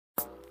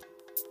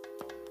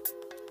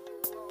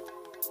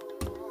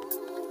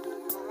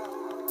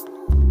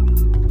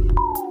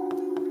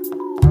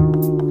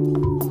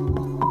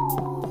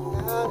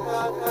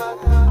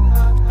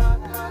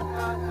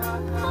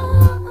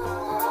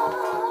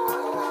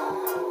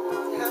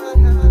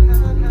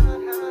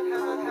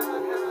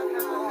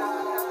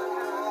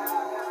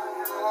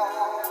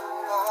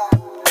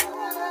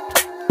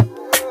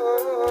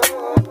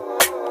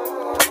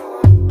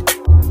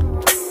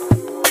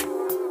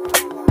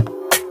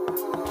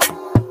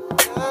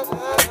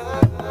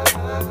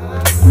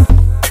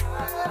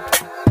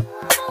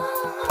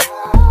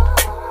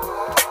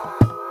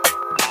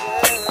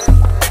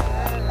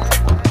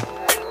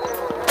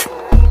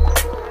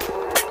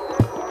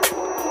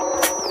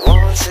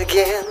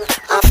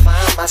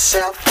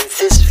myself with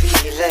this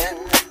feeling.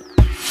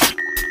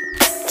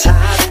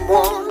 Tired and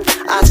worn,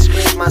 I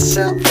scream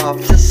myself off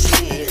the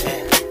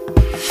ceiling.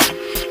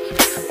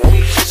 We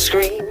could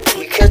scream,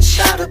 we could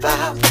shout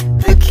about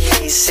the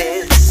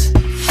cases,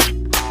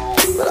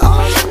 but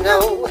all I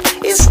know,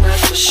 it's not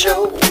for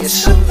show,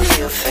 it's a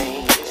real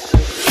thing.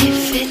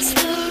 If it's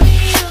the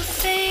real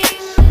thing,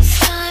 it's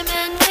time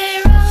and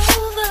we're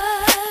over.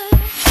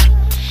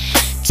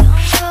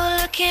 Don't go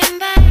looking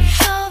back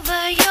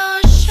over your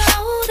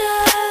shoulder.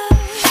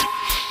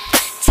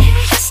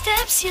 Take the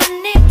steps you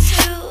need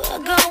to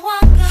go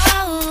on, go.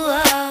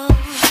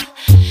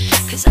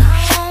 'Cause I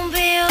won't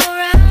be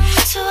around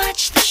to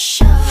watch the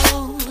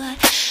show.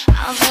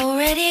 I've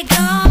already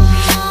gone.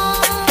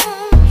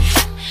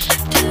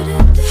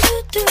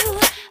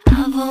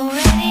 I've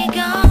already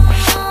gone.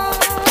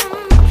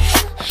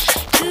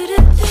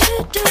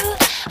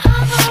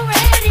 I've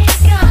already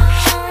gone.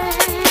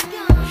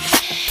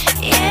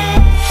 Yeah,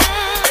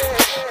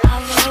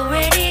 I've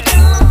already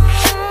gone.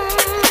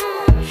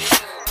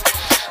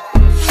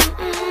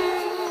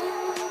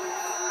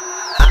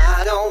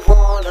 I don't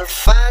wanna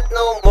fight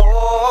no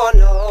more,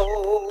 no.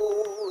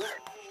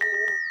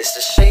 It's a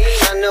shame,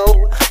 I know,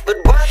 but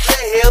what the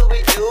hell we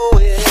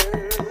doing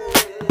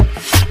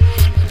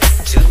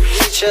to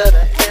each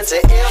other and to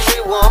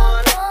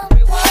everyone?